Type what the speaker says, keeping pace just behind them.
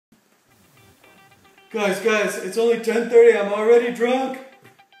Guys, it's only 10:30. I'm already drunk.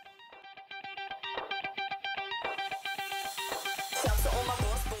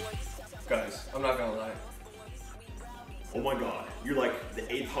 Guys, I'm not gonna lie. Oh my god, you're like the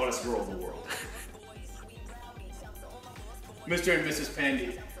 8th hottest girl in the world. Mr. and Mrs.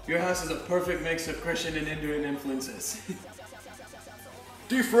 Pande, your house is a perfect mix of Christian and Indian influences.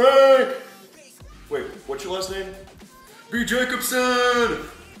 DFrank! Wait, what's your last name? B. Jacobson!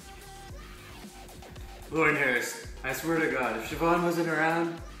 Lauren Harris, I swear to God, if Shivan wasn't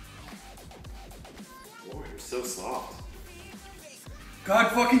around... Oh, you're so soft.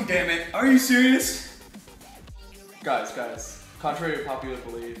 God fucking damn it, are you serious? Guys, contrary to popular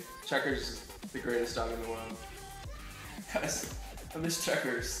belief, Checkers is the greatest dog in the world. Guys, I miss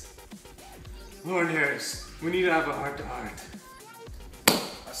Checkers. Lauren Harris, we need to have a heart-to-heart.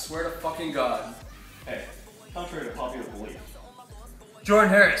 I swear to fucking God. Hey, contrary to popular belief. Jordan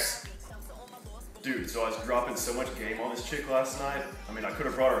Harris. Dude, so I was dropping so much game on this chick last night. I mean, I could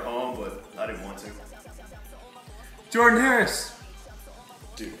have brought her home, but I didn't want to. Jordan Harris.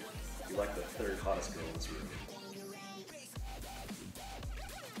 Dude, you're like the 3rd hottest girl in this room.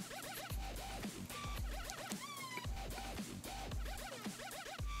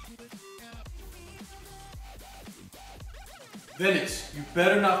 Venice, you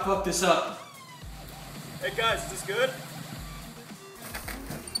better not fuck this up. Hey guys, is this good?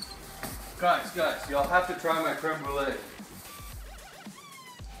 Guys, y'all have to try my creme brulee.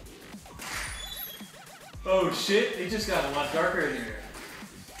 Oh shit, it just got a lot darker in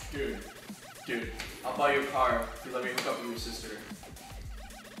here. Dude, I'll buy you a car if you let me hook up with your sister.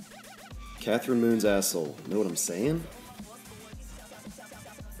 Catherine Moon's asshole. Know what I'm saying?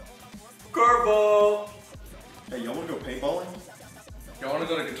 Curveball! Hey, y'all wanna go paintballing? Y'all wanna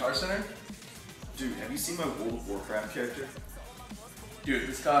go to Guitar Center? Dude, have you seen my World of Warcraft character? Dude,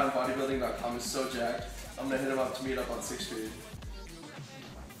 this guy on bodybuilding.com is so jacked. I'm gonna hit him up to meet up on 6th Street.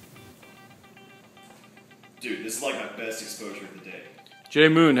 Dude, this is like my best exposure of the day. Jay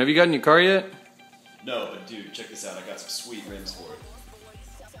Moon, have you gotten your car yet? No, but dude, check this out. I got some sweet rims for it.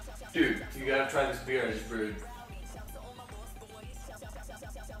 Dude, you gotta try this beer I just brewed.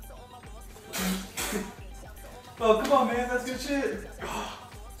 Oh, come on, man, that's good shit.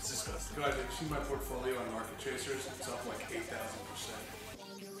 It's disgusting. Guys, have you seen my portfolio on Market Chasers? It's up like 8,000%.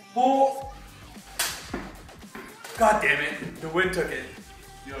 Well, God damn it, the wind took it.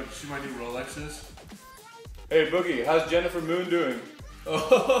 Yo, did you see my new Rolexes? Hey, Boogie, how's Jennifer Moon doing?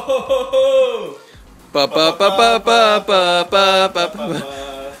 Oh, Ba ba ba ba ba ba ba ba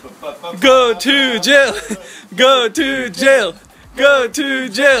ba. Go to jail. Go to jail. Go to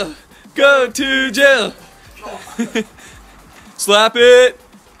jail. Go to jail. Slap it.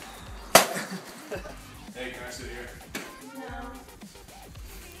 Hey, can I sit here? No.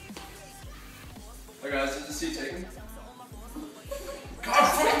 Hey guys, is the seat taken? God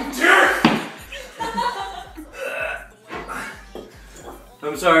fucking damn it!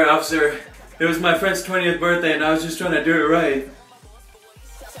 I'm sorry, officer. It was my friend's 20th birthday and I was just trying to do it right.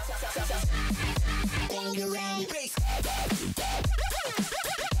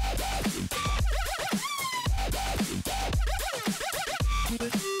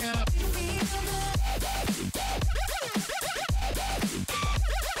 Yeah.